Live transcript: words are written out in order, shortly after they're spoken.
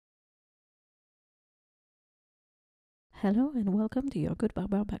Hello and welcome to your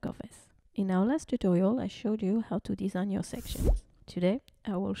GoodBarber back office. In our last tutorial, I showed you how to design your sections. Today,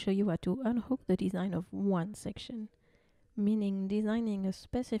 I will show you how to unhook the design of one section, meaning designing a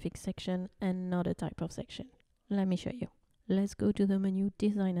specific section and not a type of section. Let me show you. Let's go to the menu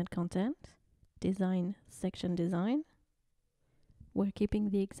Design and Content, Design, Section Design. We're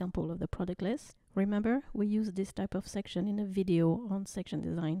keeping the example of the product list. Remember, we used this type of section in a video on section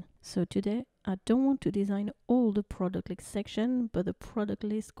design. So today, I don't want to design all the product list section, but the product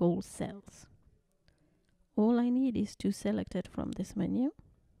list called cells. All I need is to select it from this menu.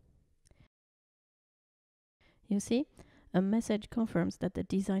 You see, a message confirms that the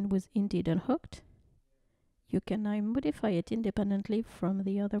design was indeed unhooked. You can now modify it independently from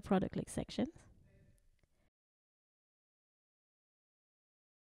the other product list sections.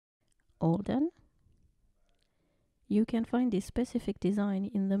 All done. You can find this specific design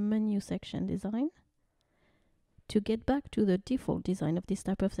in the menu section design. To get back to the default design of this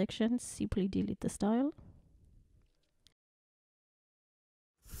type of section, simply delete the style.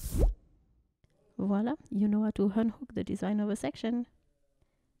 Voila, you know how to unhook the design of a section.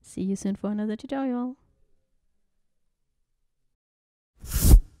 See you soon for another tutorial.